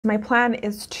My plan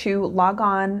is to log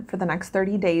on for the next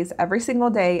 30 days every single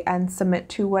day and submit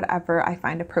to whatever I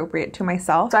find appropriate to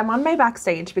myself. So I'm on my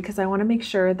Backstage because I want to make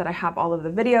sure that I have all of the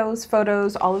videos,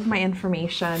 photos, all of my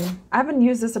information. I haven't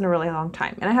used this in a really long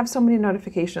time and I have so many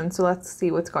notifications, so let's see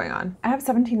what's going on. I have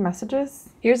 17 messages.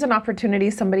 Here's an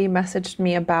opportunity somebody messaged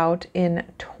me about in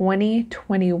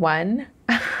 2021.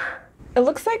 It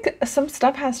looks like some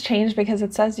stuff has changed because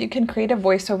it says you can create a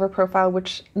voiceover profile,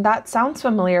 which that sounds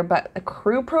familiar, but a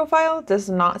crew profile does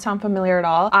not sound familiar at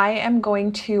all. I am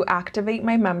going to activate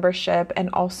my membership and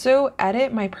also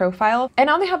edit my profile. And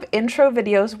now they have intro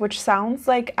videos, which sounds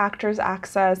like Actors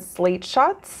Access Slate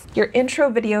Shots. Your intro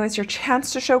video is your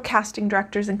chance to show casting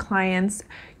directors and clients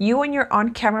you and your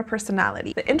on-camera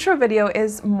personality. The intro video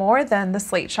is more than the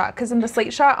Slate Shot, because in the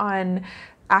Slate Shot on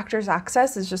Actors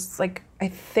Access is just like, I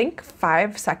think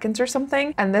 5 seconds or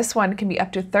something. And this one can be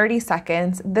up to 30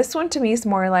 seconds. This one to me is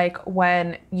more like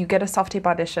when you get a self-tape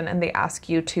audition and they ask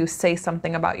you to say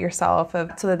something about yourself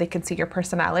so that they can see your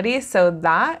personality. So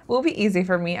that will be easy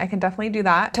for me. I can definitely do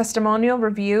that. Testimonial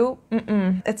review.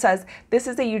 It says, this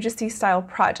is a UGC style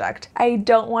project. I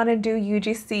don't want to do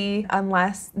UGC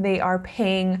unless they are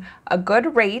paying a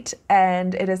good rate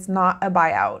and it is not a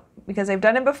buyout, because I've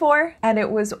done it before and it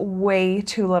was way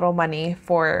too little money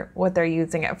for what they're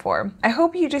using it for. I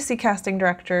hope UGC casting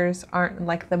directors aren't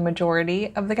like the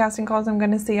majority of the casting calls I'm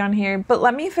going to see on here, but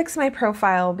let me fix my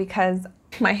profile because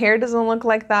my hair doesn't look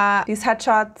like that. These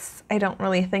headshots I don't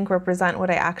really think represent what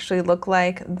I actually look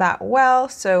like that well,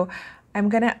 so I'm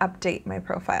gonna update my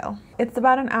profile. It's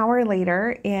about an hour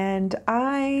later and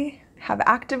I have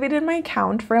activated my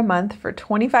account for a month for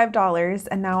 $25,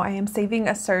 and now I am saving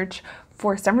a search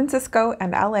for San Francisco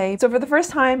and LA. So for the first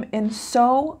time in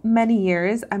so many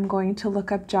years, I'm going to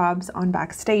look up jobs on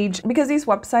Backstage, because these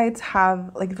websites have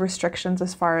like restrictions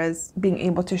as far as being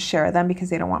able to share them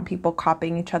because they don't want people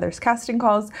copying each other's casting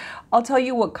calls. I'll tell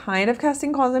you what kind of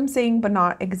casting calls I'm seeing, but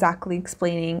not exactly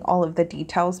explaining all of the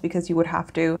details, because you would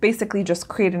have to basically just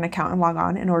create an account and log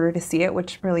on in order to see it,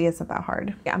 which really isn't that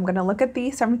hard. Yeah, I'm gonna look at the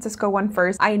San Francisco one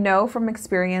first. I know from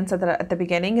experience that at the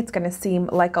beginning, it's gonna seem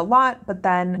like a lot, but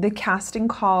then the casting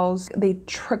calls, they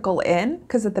trickle in,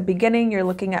 because at the beginning you're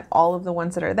looking at all of the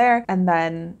ones that are there and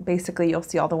then basically you'll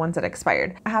see all the ones that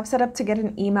expired. I have set up to get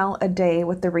an email a day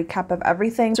with the recap of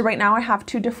everything. So right now I have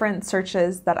 2 different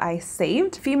searches that I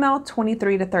saved. Female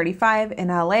 23 to 35 in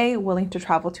LA, willing to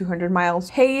travel 200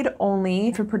 miles, paid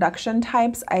only. For production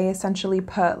types, I essentially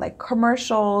put like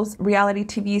commercials, reality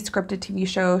TV, scripted TV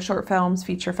show, short films,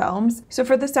 feature films. So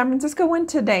for the San Francisco one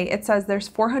today, it says there's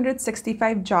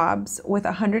 465 jobs with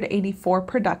 184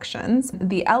 productions.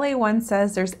 The LA one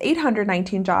says there's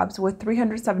 819 jobs with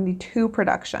 372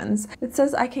 productions. It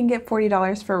says I can get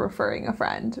 $40 for referring a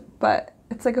friend, but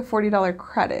it's like a $40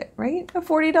 credit, right? A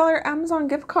 $40 Amazon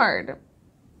gift card.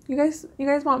 You guys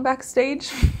want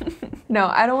Backstage? No,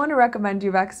 I don't want to recommend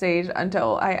you Backstage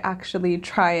until I actually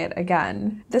try it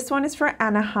again. This one is for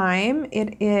Anaheim.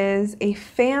 It is a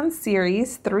fan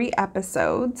series, 3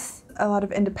 episodes. A lot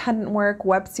of independent work,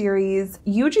 web series,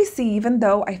 UGC, even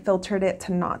though I filtered it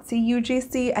to not see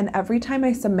UGC, and every time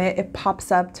I submit it pops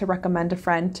up to recommend a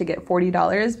friend to get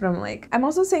 $40, but I'm like, I'm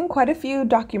also seeing quite a few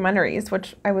documentaries,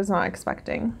 which I was not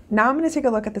expecting. Now I'm going to take a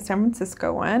look at the San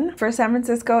Francisco one. For San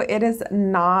Francisco, it is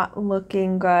not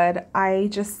looking good. I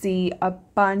just see a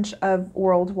bunch of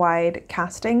worldwide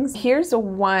castings. Here's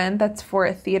one that's for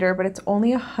a theater, but it's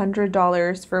only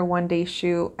 $100 for a 1-day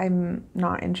shoot. I'm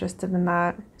not interested in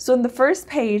that. So in the first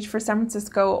page for San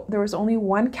Francisco, there was only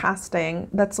 1 casting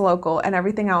that's local, and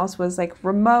everything else was like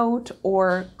remote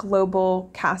or global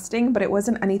casting, but it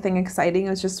wasn't anything exciting. It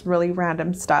was just really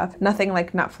random stuff. Nothing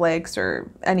like Netflix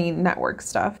or any network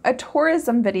stuff. A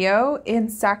tourism video in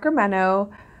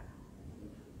Sacramento,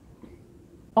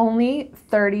 only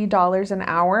 $30 an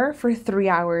hour for 3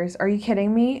 hours. Are you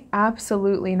kidding me?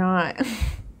 Absolutely not.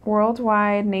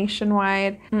 Worldwide,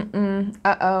 nationwide,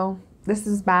 uh-oh. This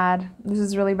is bad. This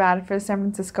is really bad for the San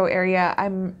Francisco area.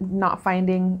 I'm not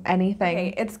finding anything.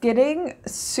 Okay, it's getting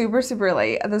super, super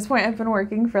late. At this point, I've been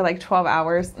working for like 12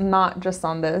 hours, not just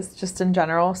on this, just in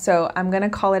general. So I'm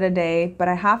gonna call it a day, but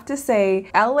I have to say,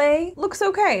 LA looks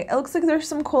okay. It looks like there's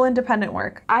some cool independent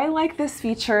work. I like this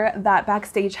feature that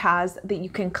Backstage has that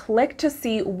you can click to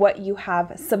see what you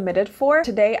have submitted for.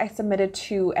 Today, I submitted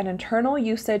to an internal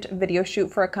usage video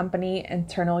shoot for a company,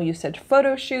 internal usage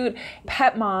photo shoot,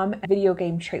 pet mom, video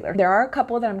game trailer. There are a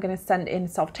couple that I'm gonna send in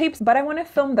self-tapes, but I wanna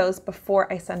film those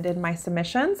before I send in my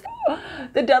submissions.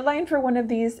 The deadline for one of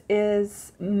these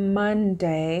is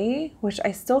Monday, which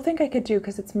I still think I could do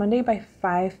because it's Monday by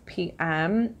 5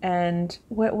 p.m. And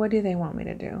what do they want me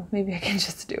to do? Maybe I can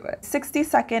just do it.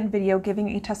 60-second video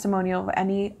giving a testimonial of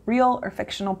any real or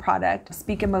fictional product.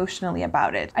 Speak emotionally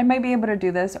about it. I might be able to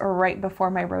do this or right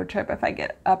before my road trip if I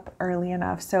get up early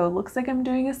enough. So it looks like I'm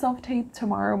doing a self-tape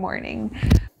tomorrow morning.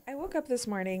 I woke up this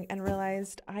morning and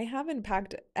realized I haven't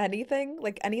packed anything,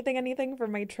 like anything for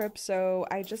my trip. So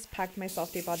I just packed my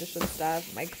self-tape audition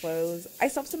stuff, my clothes. I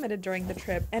self-submitted during the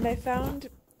trip and I found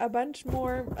a bunch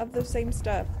more of the same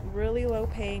stuff. Really low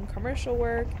paying commercial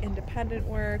work, independent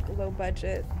work, low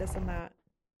budget, this and that.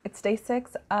 It's day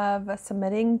 6 of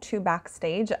submitting to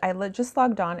Backstage. I just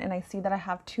logged on and I see that I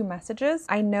have 2 messages.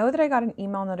 I know that I got an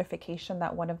email notification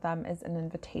that one of them is an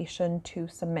invitation to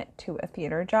submit to a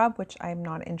theater job, which I'm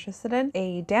not interested in.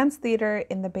 A dance theater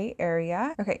in the Bay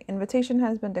Area. Okay, invitation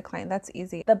has been declined. That's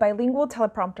easy. The bilingual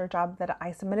teleprompter job that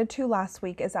I submitted to last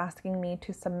week is asking me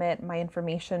to submit my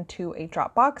information to a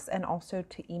Dropbox and also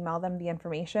to email them the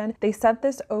information. They sent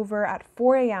this over at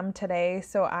 4 a.m. today,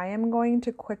 so I am going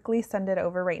to quickly send it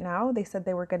over right now. They said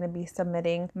they were going to be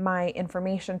submitting my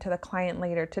information to the client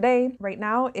later today. Right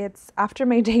now, it's after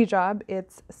my day job,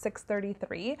 it's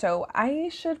 6:33. So I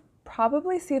should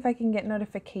probably see if I can get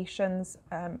notifications,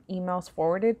 emails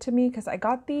forwarded to me, because I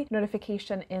got the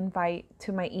notification invite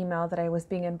to my email that I was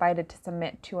being invited to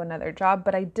submit to another job,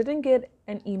 but I didn't get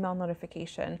an email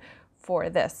notification for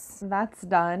this. That's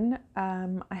done.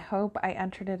 I hope I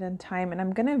entered it in time, and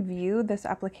I'm gonna view this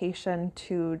application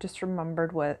to just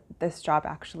remembered what this job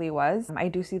actually was. I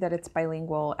do see that it's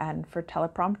bilingual and for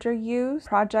teleprompter use.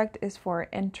 Project is for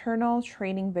internal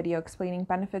training video explaining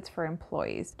benefits for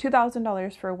employees.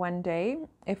 $2,000 for 1 day,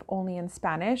 if only in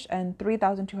Spanish, and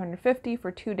 $3,250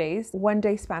 for 2 days, 1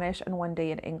 day Spanish and 1 day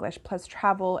in English, plus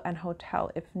travel and hotel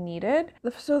if needed.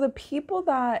 So the people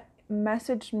that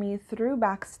messaged me through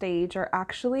Backstage are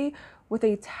actually with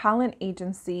a talent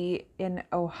agency in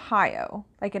Ohio,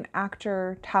 like an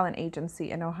actor talent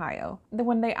agency in Ohio.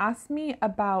 When they asked me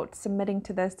about submitting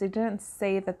to this, they didn't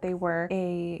say that they were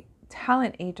a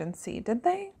talent agency, did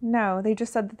they? No, they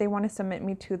just said that they want to submit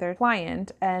me to their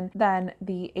client, and then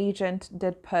the agent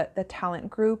did put the talent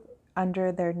group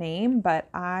under their name, but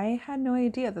I had no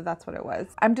idea that that's what it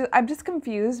was. I'm just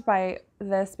confused by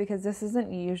this because this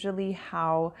isn't usually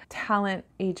how talent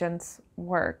agents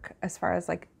work. As far as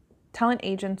like, talent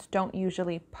agents don't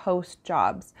usually post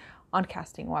jobs on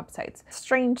casting websites.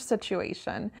 Strange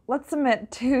situation. Let's submit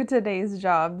to today's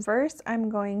jobs. First, I'm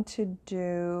going to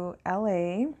do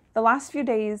LA. The last few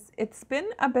days, it's been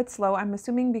a bit slow, I'm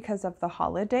assuming because of the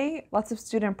holiday. Lots of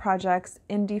student projects,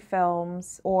 indie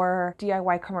films, or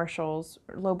DIY commercials,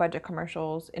 low budget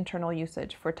commercials, internal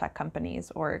usage for tech companies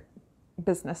or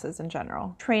businesses in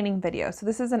general. Training video. So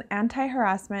this is an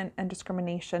anti-harassment and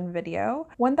discrimination video.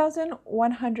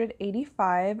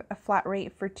 $1,185, a flat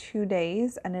rate for 2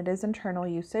 days, and it is internal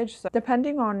usage. So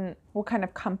depending on what kind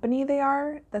of company they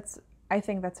are, I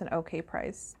think that's an okay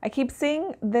price. I keep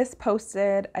seeing this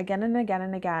posted again and again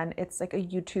and again. It's like a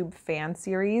YouTube fan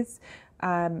series.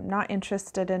 Not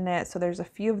interested in it. So there's a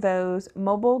few of those.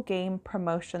 Mobile game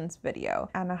promotions video.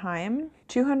 Anaheim,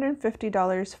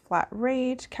 $250 flat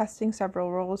rate, casting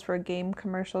several roles for game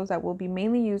commercials that will be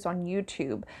mainly used on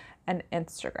YouTube and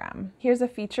Instagram. Here's a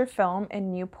feature film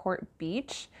in Newport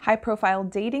Beach. High profile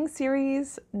dating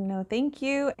series. No, thank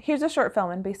you. Here's a short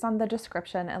film, and based on the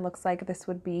description, it looks like this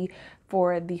would be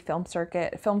for the film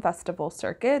festival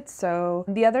circuit. So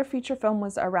the other feature film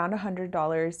was around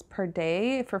 $100 per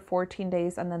day for 14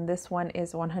 days. And then this one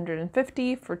is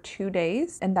 $150 for 2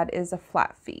 days. And that is a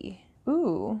flat fee.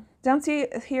 Ooh. Down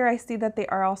here, I see that they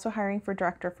are also hiring for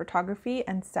director of photography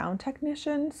and sound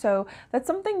technician. So that's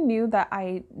something new that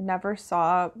I never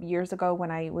saw years ago when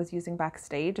I was using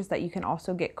Backstage, is that you can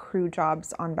also get crew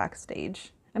jobs on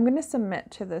Backstage. I'm going to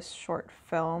submit to this short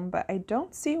film, but I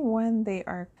don't see when they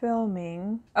are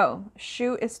filming. Oh,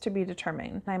 shoot is to be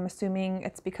determined. I'm assuming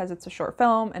it's because it's a short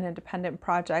film, an independent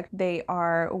project. They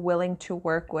are willing to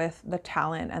work with the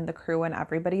talent and the crew and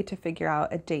everybody to figure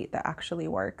out a date that actually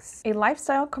works. A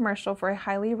lifestyle commercial for a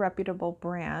highly reputable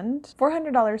brand.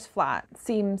 $400 flat.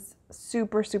 Seems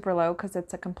super low because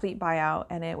it's a complete buyout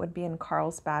and it would be in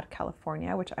Carlsbad,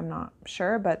 California, which I'm not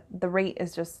sure, but the rate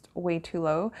is just way too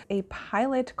low. A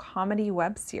pilot comedy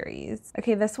web series.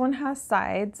 Okay, this one has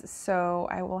sides, so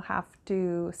I will have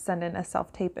to send in a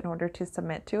self-tape in order to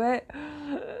submit to it.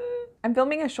 I'm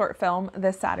filming a short film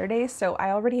this Saturday, so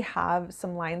I already have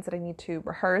some lines that I need to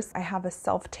rehearse. I have a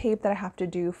self-tape that I have to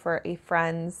do for a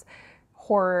friend's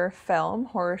horror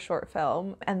short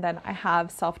film, and then I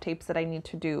have self-tapes that I need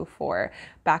to do for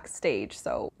Backstage.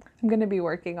 So I'm gonna be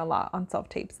working a lot on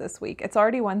self-tapes this week. It's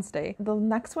already Wednesday. The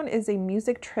next one is a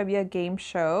music trivia game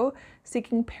show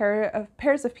seeking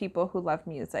pairs of people who love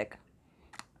music.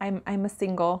 I'm a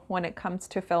single when it comes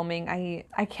to filming.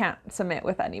 I can't submit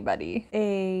with anybody.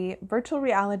 A virtual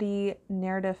reality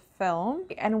narrative film,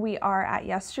 and we are at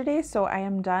yesterday, so I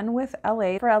am done with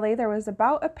LA. For LA, there was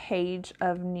about a page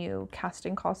of new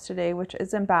casting calls today, which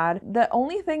isn't bad. The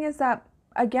only thing is that,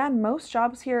 again, most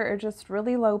jobs here are just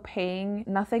really low paying,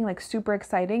 nothing like super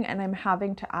exciting, and I'm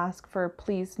having to ask for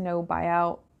please no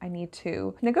buyout. I need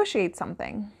to negotiate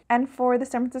something. And for the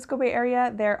San Francisco Bay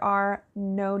Area, there are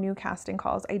no new casting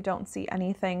calls. I don't see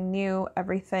anything new.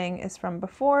 Everything is from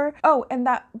before. Oh, and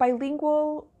that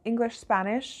bilingual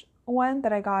English-Spanish one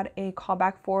that I got a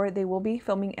callback for, they will be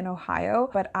filming in Ohio,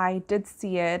 but I did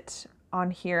see it on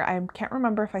here. I can't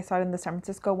remember if I saw it in the San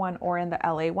Francisco one or in the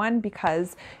LA one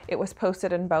because it was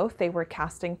posted in both. They were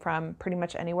casting from pretty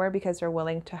much anywhere because they're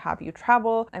willing to have you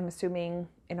travel. I'm assuming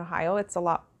in Ohio it's a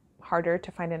lot harder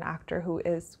to find an actor who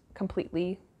is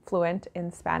completely fluent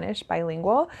in Spanish,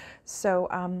 bilingual. So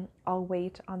I'll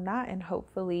wait on that and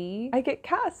hopefully I get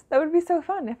cast. That would be so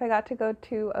fun if I got to go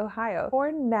to Ohio.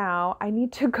 For now, I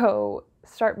need to go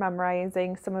start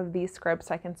memorizing some of these scripts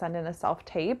so I can send in a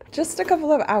self-tape. Just a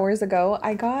couple of hours ago,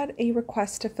 I got a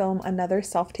request to film another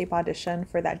self-tape audition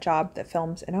for that job that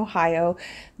films in Ohio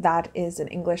that is in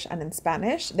English and in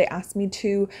Spanish. They asked me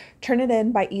to turn it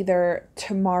in by either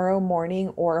tomorrow morning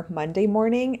or Monday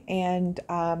morning, and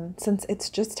since it's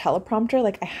just teleprompter,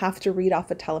 like I have to read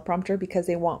off a teleprompter because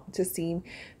they want to see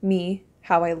me,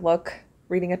 how I look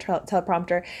reading a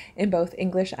teleprompter in both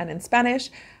English and in Spanish.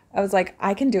 I was like,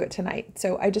 I can do it tonight.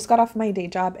 So I just got off my day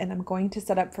job and I'm going to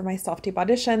set up for my self-tape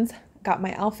auditions, got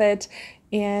my outfit,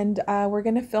 and we're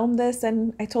gonna film this.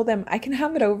 And I told them I can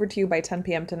have it over to you by 10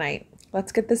 p.m. tonight.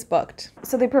 Let's get this booked.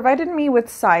 So they provided me with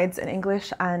sides in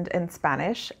English and in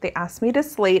Spanish. They asked me to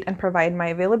slate and provide my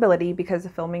availability because the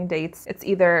filming dates, it's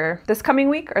either this coming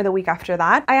week or the week after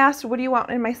that. I asked, what do you want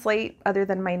in my slate other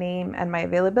than my name and my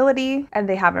availability? And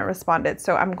they haven't responded.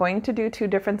 So I'm going to do two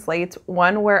different slates.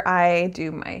 One where I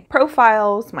do my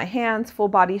profiles, my hands, full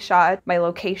body shot, my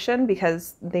location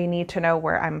because they need to know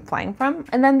where I'm flying from.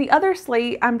 And then the other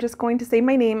slate, I'm just going to say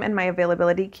my name and my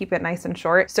availability, keep it nice and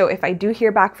short. So if I do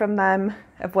hear back from them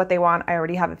of what they want, I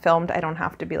already have it filmed. I don't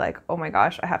have to be like, oh my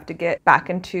gosh, I have to get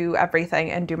back into everything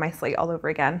and do my slate all over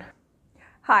again.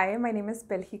 Hi, my name is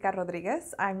Belgica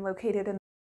Rodriguez. I'm located in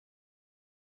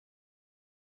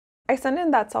I sent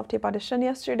in that self-tape audition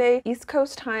yesterday. East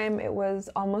Coast time, it was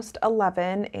almost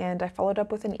 11, and I followed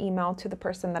up with an email to the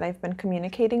person that I've been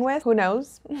communicating with. Who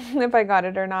knows if I got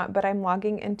it or not, but I'm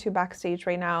logging into Backstage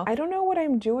right now. I don't know what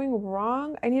I'm doing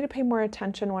wrong. I need to pay more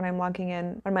attention when I'm logging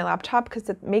in on my laptop because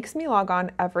it makes me log on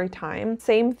every time.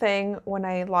 Same thing when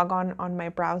I log on my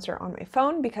browser on my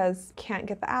phone because can't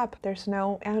get the app. There's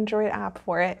no Android app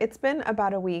for it. It's been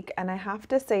about a week, and I have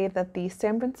to say that the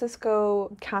San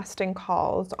Francisco casting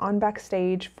calls on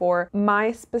Backstage for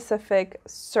my specific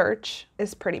search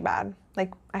is pretty bad.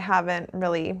 Like, I haven't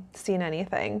really seen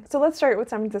anything. So let's start with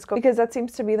San Francisco because that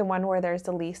seems to be the one where there's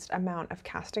the least amount of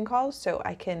casting calls, so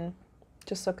I can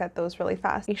just look at those really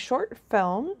fast. A short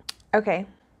film. Okay,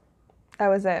 that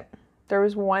was it. There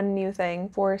was one new thing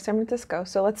for San Francisco,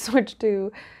 so let's switch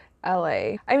to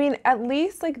LA. I mean, at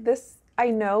least like this,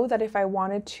 I know that if I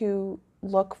wanted to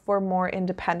look for more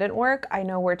independent work, I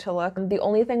know where to look. The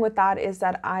only thing with that is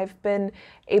that I've been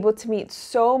able to meet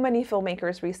so many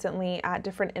filmmakers recently at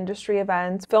different industry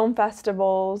events, film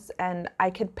festivals, and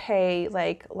I could pay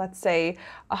like, let's say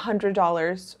 $100,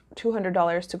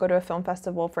 $200 to go to a film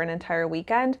festival for an entire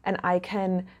weekend, and I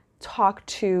can talk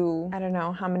to, I don't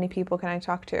know, how many people can I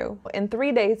talk to? In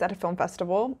 3 days at a film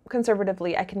festival,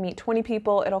 conservatively, I can meet 20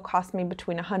 people. It'll cost me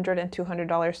between $100 and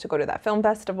 $200 to go to that film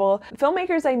festival.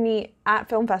 Filmmakers I meet at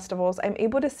film festivals, I'm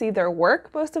able to see their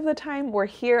work most of the time. We're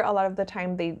here a lot of the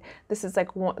time, this is like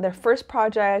their first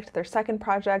project, their second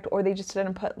project, or they just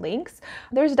didn't put links.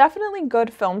 There's definitely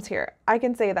good films here. I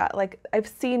can say that. Like, I've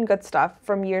seen good stuff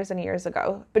from years and years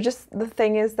ago. But just the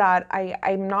thing is that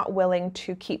I'm not willing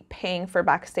to keep paying for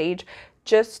Backstage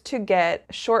just to get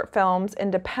short films,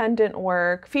 independent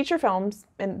work, feature films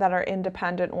that are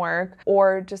independent work,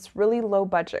 or just really low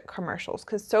budget commercials.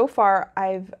 Because so far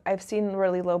I've seen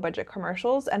really low budget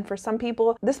commercials, and for some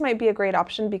people this might be a great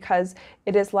option because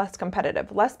it is less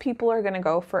competitive. Less people are going to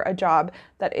go for a job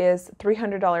that is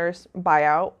 $300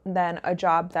 buyout than a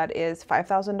job that is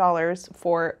 $5,000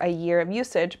 for a year of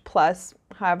usage plus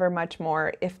however much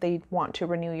more if they want to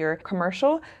renew your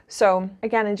commercial. So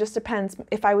again, it just depends.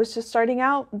 If I was just starting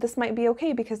out, this might be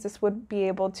okay because this would be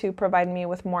able to provide me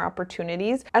with more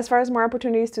opportunities. As far as more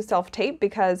opportunities to self-tape,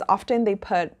 because often they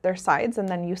put their sides and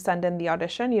then you send in the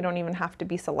audition. You don't even have to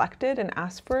be selected and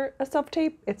ask for a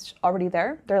self-tape. It's already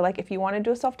there. They're like, if you want to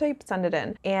do a self-tape, send it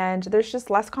in. And there's just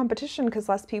less competition because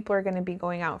less people are going to be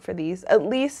going out for these, at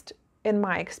least in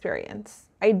my experience.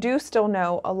 I do still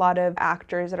know a lot of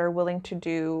actors that are willing to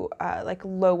do like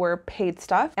lower paid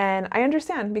stuff. And I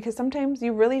understand because sometimes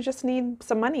you really just need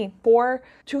some money. 4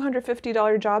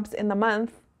 $250 jobs in the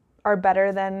month are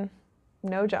better than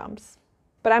no jobs.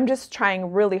 But I'm just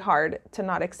trying really hard to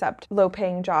not accept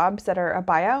low-paying jobs that are a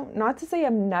buyout. Not to say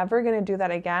I'm never going to do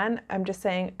that again. I'm just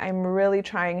saying I'm really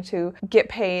trying to get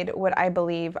paid what I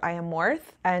believe I am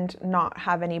worth and not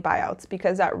have any buyouts,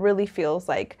 because that really feels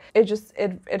like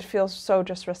it feels so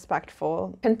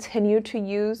disrespectful. Continue to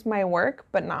use my work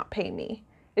but not pay me.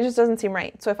 It just doesn't seem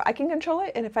right. So if I can control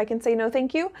it and if I can say no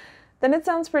thank you, then it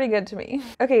sounds pretty good to me.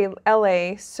 Okay,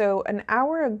 LA. So an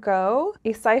hour ago,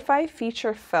 a sci-fi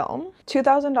feature film,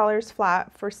 $2,000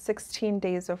 flat for 16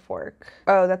 days of work.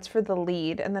 Oh, that's for the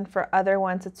lead. And then for other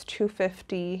ones, it's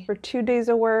 $250 for 2 days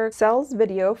of work. Sells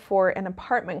video for an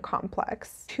apartment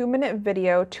complex. 2-minute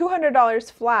video,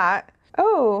 $200 flat.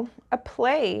 Oh, a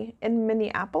play in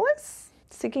Minneapolis?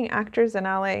 Seeking actors in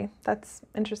LA. That's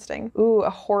interesting. Ooh, a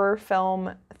horror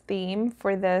film theme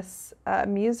for this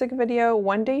music video,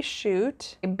 1-day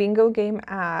shoot, a bingo game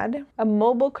ad, a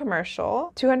mobile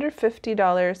commercial,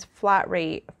 $250 flat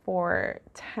rate for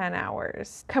 10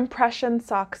 hours. Compression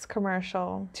socks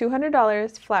commercial,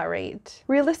 $200 flat rate.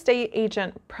 Real estate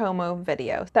agent promo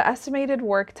video. The estimated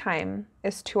work time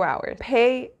is 2 hours.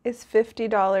 Pay is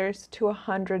 $50 to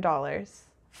 $100.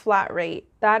 Flat rate.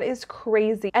 That is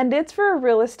crazy. And it's for a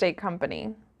real estate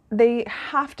company. They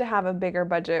have to have a bigger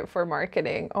budget for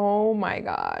marketing. Oh my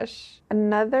gosh.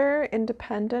 Another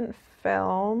independent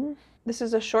film. This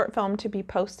is a short film to be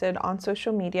posted on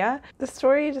social media. The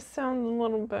story just sounds a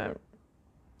little bit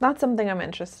not something I'm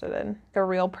interested in. A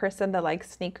real person that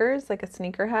likes sneakers, like a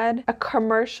sneakerhead. A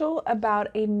commercial about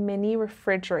a mini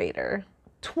refrigerator.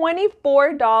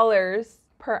 $24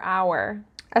 per hour.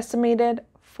 Estimated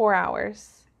 4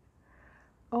 hours.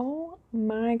 Oh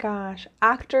my gosh.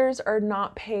 Actors are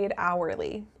not paid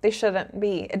hourly. They shouldn't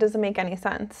be. It doesn't make any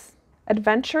sense.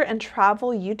 Adventure and travel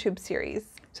YouTube series.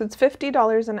 So it's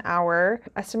 $50 an hour,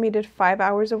 estimated 5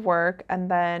 hours of work, and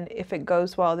then if it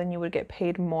goes well, then you would get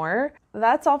paid more.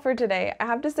 That's all for today. I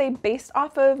have to say, based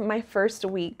off of my first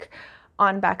week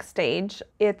on Backstage,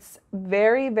 it's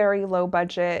very, very low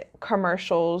budget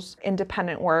commercials,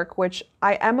 independent work, which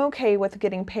I am okay with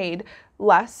getting paid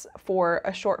less for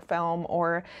a short film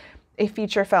or a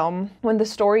feature film when the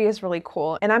story is really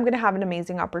cool and I'm going to have an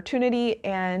amazing opportunity,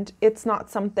 and it's not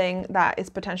something that is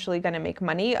potentially going to make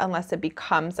money unless it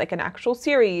becomes like an actual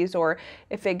series or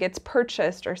if it gets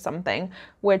purchased or something,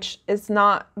 which is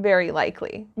not very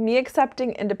likely. Me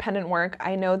accepting independent work,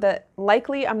 I know that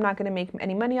likely I'm not going to make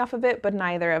any money off of it, but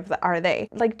neither are they.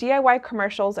 Like DIY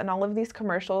commercials and all of these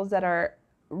commercials that are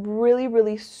really,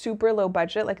 really super low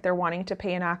budget, like they're wanting to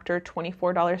pay an actor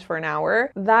 $24 for an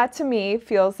hour. That to me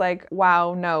feels like,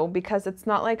 wow, no, because it's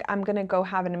not like I'm gonna go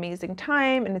have an amazing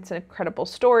time and it's an incredible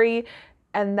story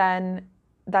and then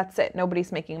that's it,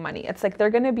 nobody's making money. It's like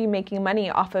they're gonna be making money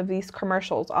off of these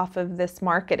commercials, off of this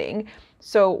marketing.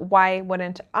 So why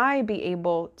wouldn't I be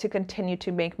able to continue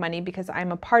to make money because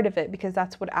I'm a part of it? Because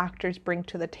that's what actors bring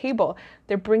to the table.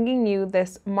 They're bringing you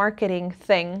this marketing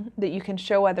thing that you can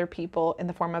show other people in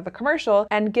the form of a commercial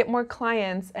and get more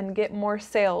clients and get more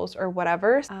sales or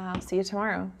whatever. I'll see you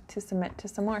tomorrow to submit to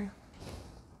some more.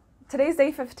 Today's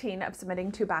day 15 of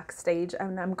submitting to Backstage,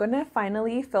 and I'm gonna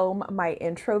finally film my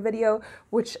intro video,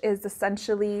 which is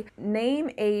essentially name,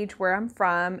 age, where I'm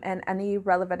from, and any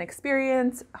relevant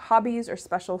experience, hobbies, or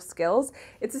special skills.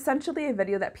 It's essentially a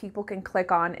video that people can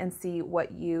click on and see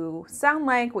what you sound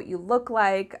like, what you look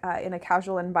like in a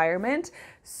casual environment.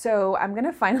 So I'm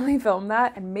gonna finally film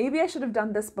that, and maybe I should have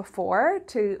done this before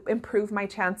to improve my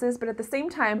chances, but at the same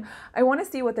time, I wanna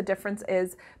see what the difference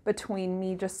is between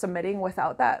me just submitting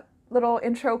without that little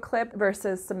intro clip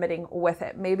versus submitting with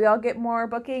it. Maybe I'll get more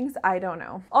bookings, I don't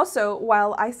know. Also,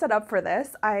 while I set up for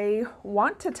this, I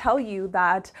want to tell you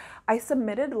that I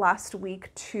submitted last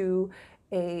week to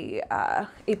a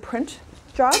print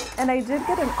job job, and I did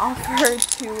get an offer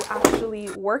to actually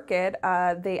work it.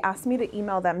 They asked me to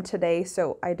email them today,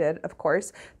 so I did, of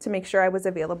course, to make sure I was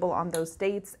available on those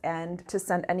dates and to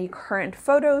send any current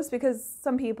photos, because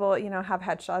some people, you know, have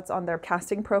headshots on their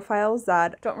casting profiles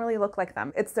that don't really look like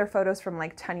them. It's their photos from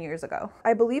like 10 years ago.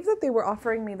 I believe that they were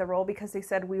offering me the role because they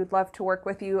said, we would love to work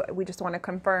with you. We just want to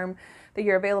confirm that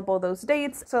you're available those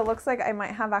dates. So it looks like I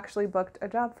might have actually booked a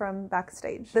job from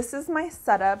Backstage. This is my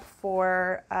setup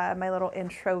for my little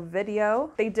intro video.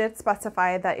 They did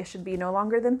specify that it should be no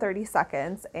longer than 30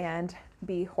 seconds and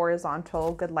be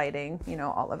horizontal, good lighting, you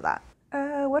know, all of that.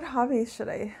 What hobbies should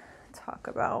I talk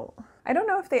about? I don't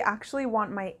know if they actually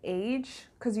want my age,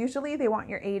 because usually they want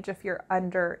your age if you're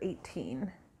under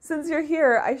 18. Since you're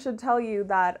here, I should tell you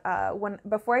that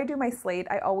before I do my slate,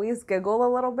 I always giggle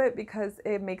a little bit because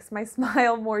it makes my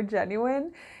smile more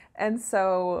genuine. And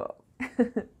so,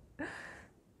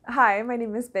 hi, my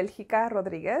name is Belgica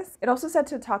Rodriguez. It also said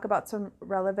to talk about some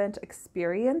relevant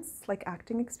experience, like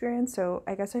acting experience. So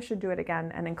I guess I should do it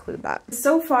again and include that.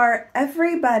 So far,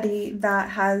 everybody that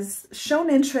has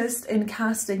shown interest in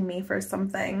casting me for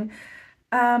something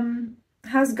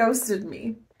has ghosted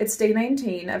me. It's day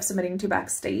 19 of submitting to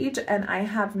Backstage, and I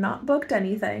have not booked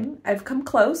anything. I've come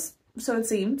close, so it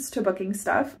seems, to booking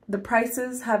stuff. The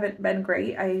prices haven't been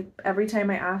great. Every time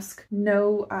I ask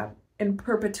no in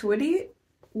perpetuity,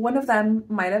 one of them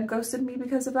might have ghosted me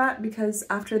because of that, because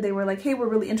after they were like, hey, we're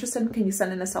really interested, can you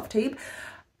send in a self-tape?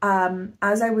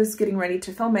 As I was getting ready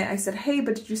to film it, I said, hey,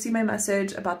 but did you see my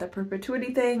message about the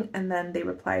perpetuity thing? And then they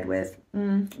replied with,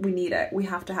 we need it. We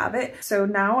have to have it. So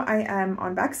now I am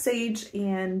on Backstage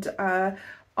and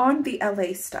on the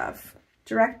LA stuff.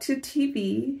 Direct to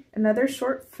TV, another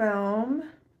short film,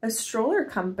 a stroller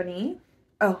company.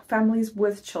 Oh, families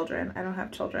with children. I don't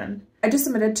have children. I just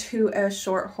submitted to a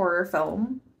short horror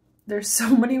film. There's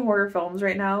so many horror films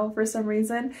right now for some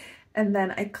reason. And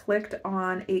then I clicked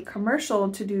on a commercial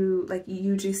to do like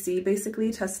UGC,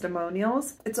 basically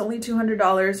testimonials. It's only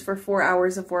 $200 for 4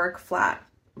 hours of work flat.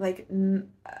 Like,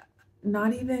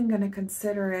 not even gonna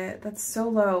consider it. That's so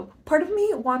low. Part of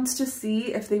me wants to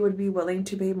see if they would be willing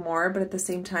to pay more, but at the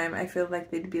same time, I feel like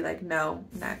they'd be like, no,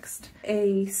 next.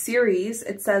 A series,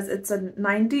 it says it's a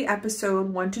 90 episode,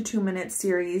 1 to 2 minute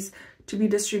series to be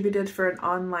distributed for an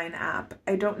online app.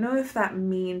 I don't know if that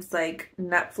means like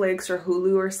Netflix or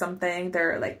Hulu or something.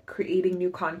 They're like creating new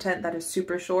content that is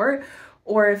super short,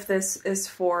 or if this is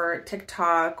for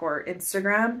TikTok or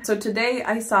Instagram. So today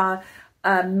I saw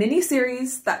a mini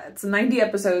series that's 90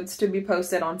 episodes to be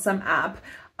posted on some app,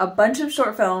 a bunch of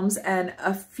short films, and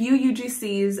a few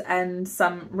UGCs and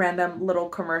some random little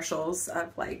commercials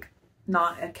of like,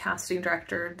 not a casting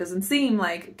director, doesn't seem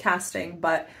like casting,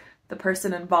 but the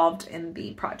person involved in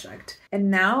the project.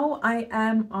 And now I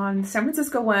am on San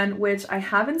Francisco one, which I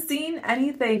haven't seen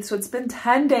anything. So it's been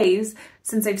 10 days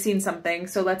since I've seen something.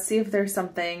 So let's see if there's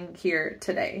something here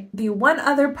today. The one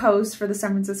other post for the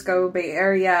San Francisco Bay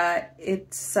Area,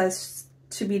 it says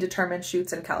to be determined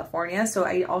shoots in California. So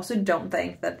I also don't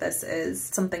think that this is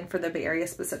something for the Bay Area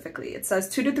specifically. It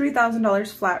says $2,000 to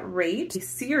 $3,000 flat rate. The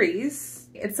series,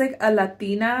 it's like a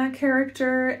Latina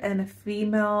character and a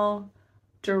female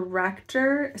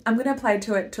director. I'm gonna apply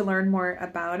to it to learn more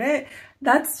about it.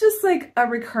 That's just like a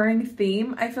recurring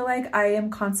theme. I feel like I am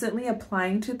constantly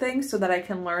applying to things so that I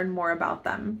can learn more about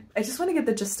them. I just want to get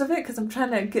the gist of it because I'm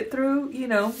trying to get through, you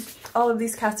know, all of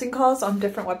these casting calls on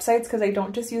different websites, because I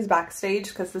don't just use Backstage,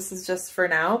 because this is just for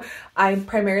now. I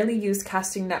primarily use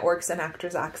casting networks and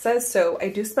Actors Access, so I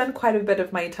do spend quite a bit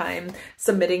of my time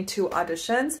submitting to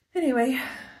auditions. Anyway,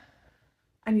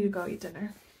 I need to go eat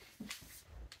dinner.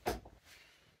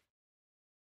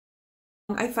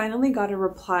 I finally got a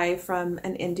reply from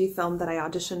an indie film that I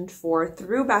auditioned for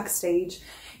through Backstage,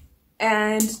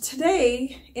 and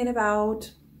today, in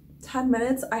about 10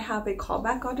 minutes, I have a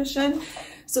callback audition.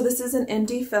 So this is an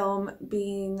indie film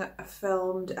being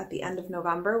filmed at the end of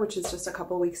November, which is just a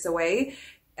couple weeks away,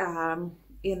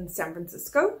 in San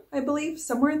Francisco, I believe,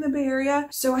 somewhere in the Bay Area.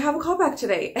 So I have a callback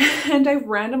today, and I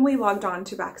randomly logged on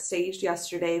to Backstage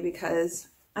yesterday because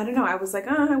I don't know, I was like,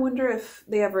 I wonder if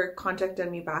they ever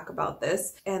contacted me back about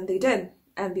this, and they did.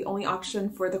 And the only option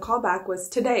for the callback was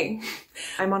today.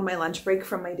 I'm on my lunch break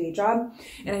from my day job,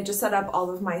 and I just set up all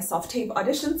of my self-tape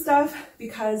audition stuff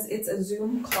because it's a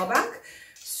Zoom callback.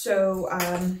 So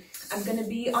I'm gonna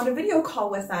be on a video call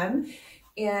with them,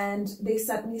 and they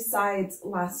sent me sides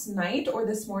last night or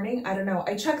this morning. I don't know.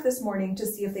 I checked this morning to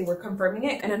see if they were confirming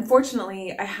it, and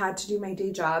unfortunately I had to do my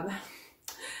day job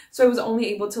So I was only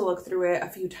able to look through it a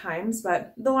few times,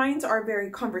 but the lines are very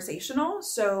conversational,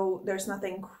 so there's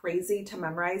nothing crazy to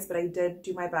memorize, but I did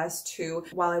do my best to,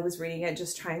 while I was reading it,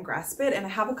 just try and grasp it. And I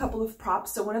have a couple of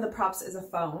props. So one of the props is a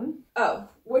phone,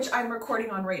 which I'm recording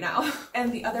on right now.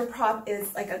 And the other prop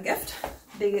is like a gift.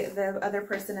 The other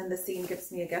person in the scene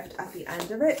gives me a gift at the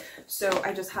end of it. So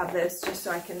I just have this just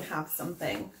so I can have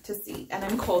something to see. And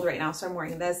I'm cold right now, so I'm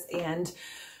wearing this. And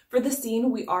for the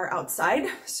scene, we are outside,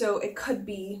 so it could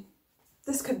be,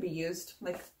 this could be used,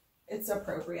 like it's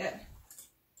appropriate.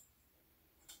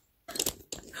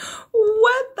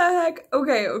 What the heck?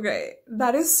 Okay.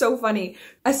 That is so funny.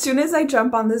 As soon as I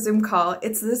jump on the Zoom call,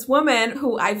 it's this woman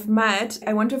who I've met.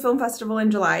 I went to a film festival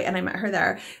in July and I met her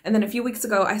there. And then a few weeks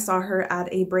ago, I saw her at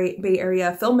a Bay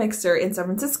Area film mixer in San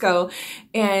Francisco.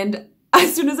 And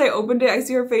as soon as I opened it, I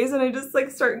see her face and I just like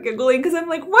start giggling because I'm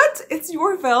like, what? It's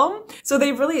your film? So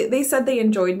they said they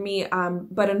enjoyed me.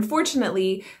 But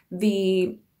unfortunately,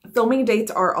 the filming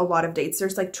dates are a lot of dates.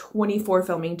 There's like 24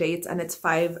 filming dates and it's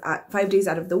 5 days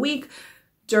out of the week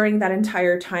during that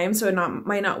entire time. So it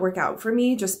might not work out for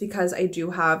me just because I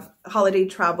do have holiday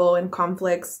travel and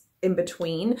conflicts in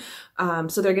between.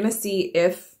 So they're gonna see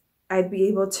if I'd be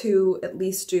able to at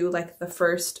least do like the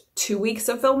first 2 weeks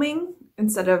of filming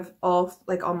instead of all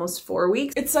like almost 4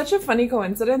 weeks. It's such a funny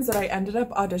coincidence that I ended up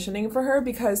auditioning for her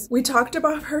because we talked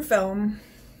about her film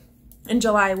in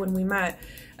July when we met.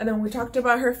 And then we talked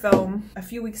about her film a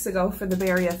few weeks ago for the Bay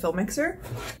Area Film Mixer.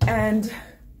 And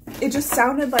it just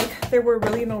sounded like there were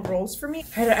really no roles for me.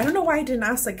 I don't know why I didn't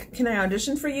ask, like, can I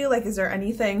audition for you? Like, is there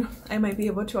anything I might be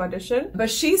able to audition? But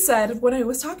she said, when I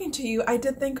was talking to you, I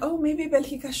did think, oh, maybe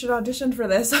Belgica should audition for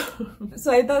this.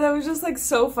 So I thought that was just like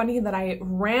so funny that I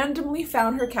randomly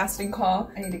found her casting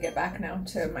call. I need to get back now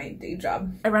to my day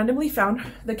job. I randomly found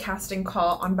the casting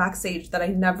call on Backstage that I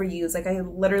never use. Like, I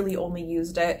literally only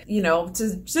used it, you know,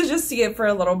 to just see it for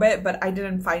a little bit, but I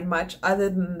didn't find much other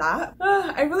than that.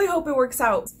 I really hope it works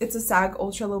out. It's a SAG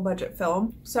ultra low budget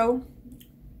film, so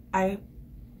I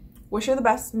wish her the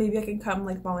best. Maybe I can come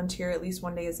like volunteer at least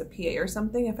one day as a PA or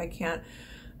something if I can't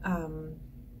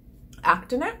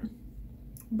act in it,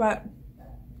 but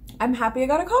I'm happy I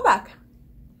got a call back.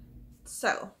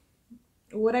 So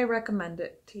would I recommend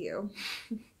it to you?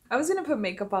 I was gonna put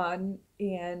makeup on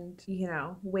and, you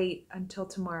know, wait until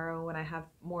tomorrow when I have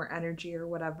more energy or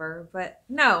whatever, but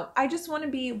no, I just want to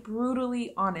be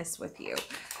brutally honest with you.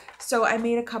 So I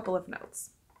made a couple of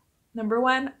notes. Number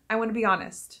one, I want to be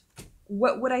honest.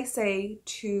 What would I say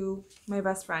to my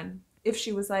best friend if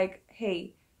she was like,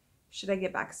 hey, should I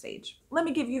get Backstage? Let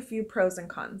me give you a few pros and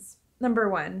cons. Number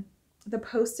one, the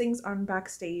postings on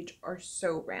Backstage are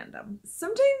so random.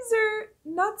 Sometimes they're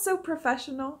not so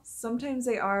professional. Sometimes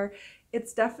they are.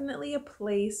 It's definitely a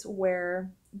place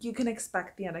where you can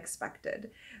expect the unexpected.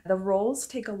 The roles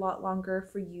take a lot longer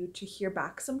for you to hear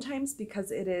back sometimes because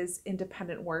it is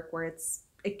independent work where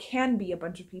it can be a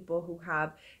bunch of people who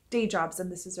have day jobs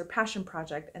and this is their passion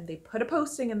project and they put a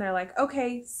posting and they're like,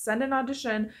 okay, send an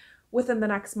audition within the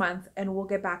next month and we'll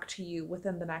get back to you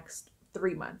within the next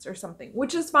 3 months or something,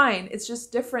 which is fine. It's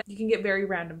just different. You can get very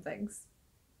random things.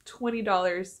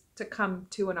 $20 to come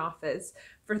to an office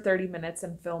for 30 minutes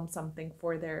and film something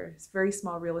for their very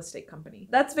small real estate company.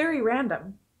 That's very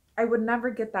random. I would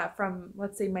never get that from,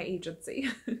 let's say, my agency.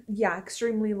 Yeah,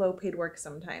 extremely low paid work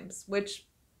sometimes, which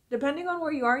depending on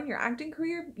where you are in your acting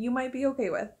career, you might be okay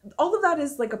with. All of that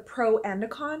is like a pro and a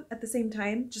con at the same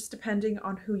time, just depending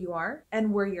on who you are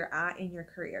and where you're at in your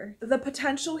career. The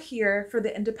potential here for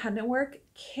the independent work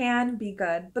can be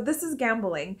good, but this is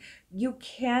gambling. You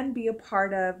can be a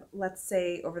part of, let's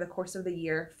say, over the course of the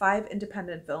year, 5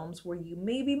 independent films where you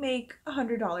maybe make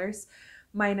 $100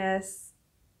 minus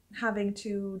having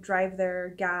to drive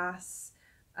their gas,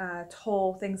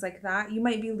 toll, things like that. You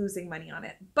might be losing money on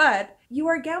it, but you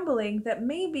are gambling that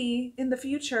maybe in the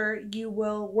future you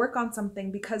will work on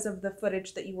something because of the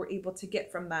footage that you were able to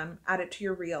get from them, add it to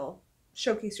your reel,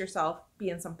 showcase yourself, be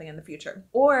in something in the future.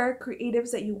 Or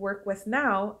creatives that you work with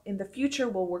now in the future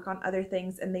will work on other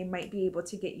things and they might be able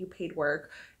to get you paid work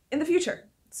in the future.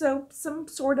 So some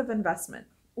sort of investment.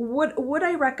 Would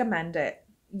I recommend it?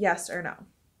 Yes or no?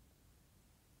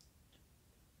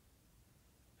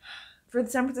 For the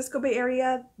San Francisco Bay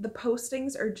Area, the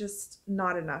postings are just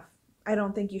not enough. I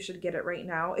don't think you should get it right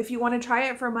now. If you want to try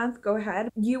it for a month, go ahead.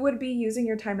 You would be using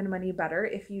your time and money better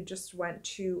if you just went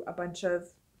to a bunch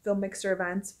of film mixer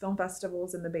events, film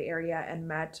festivals in the Bay Area and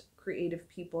met creative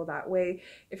people that way.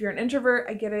 If you're an introvert,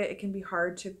 I get it. It can be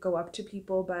hard to go up to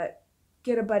people, but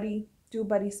get a buddy, do a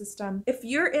buddy system. If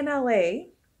you're in LA,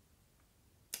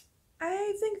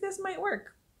 I think this might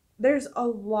work. There's a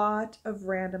lot of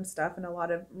random stuff and a lot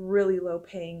of really low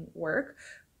paying work.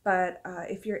 But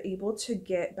if you're able to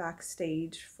get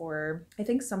Backstage for, I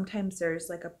think sometimes there's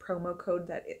like a promo code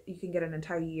that you can get an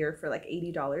entire year for like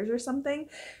 $80 or something.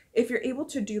 If you're able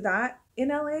to do that in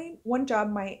LA, one job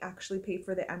might actually pay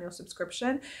for the annual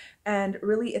subscription. And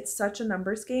really, it's such a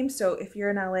numbers game. So if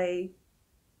you're in LA,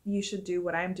 you should do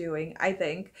what I'm doing, I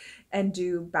think, and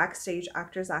do Backstage,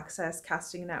 Actors Access,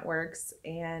 casting networks,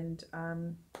 and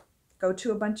go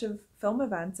to a bunch of film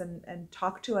events and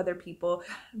talk to other people.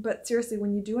 But seriously,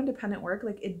 when you do independent work,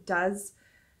 like, it does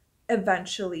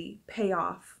eventually pay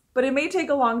off. But it may take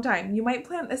a long time. You might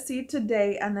plant a seed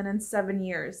today and then in 7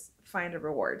 years find a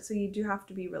reward. So you do have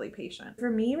to be really patient. For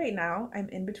me right now, I'm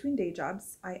in between day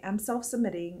jobs. I am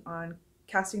self-submitting on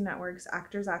casting networks,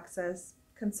 Actors Access,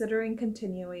 considering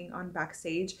continuing on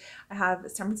Backstage. I have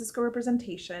San Francisco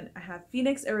representation, I have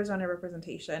Phoenix, Arizona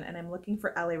representation, and I'm looking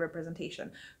for LA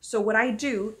representation. So what I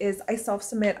do is I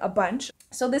self-submit a bunch.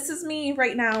 So this is me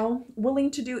right now, willing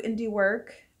to do indie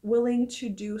work, willing to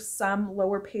do some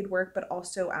lower paid work, but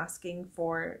also asking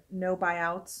for no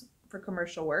buyouts for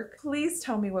commercial work. Please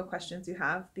tell me what questions you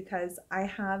have, because I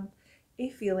have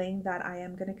a feeling that I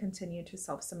am going to continue to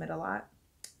self-submit a lot.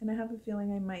 And I have a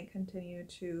feeling I might continue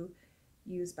to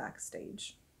use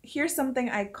Backstage. Here's something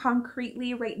I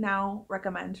concretely right now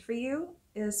recommend for you,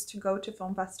 is to go to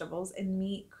film festivals and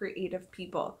meet creative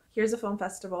people. Here's a film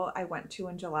festival I went to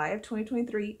in July of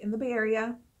 2023 in the Bay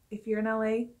Area. If you're in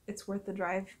LA, it's worth the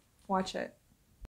drive. Watch it.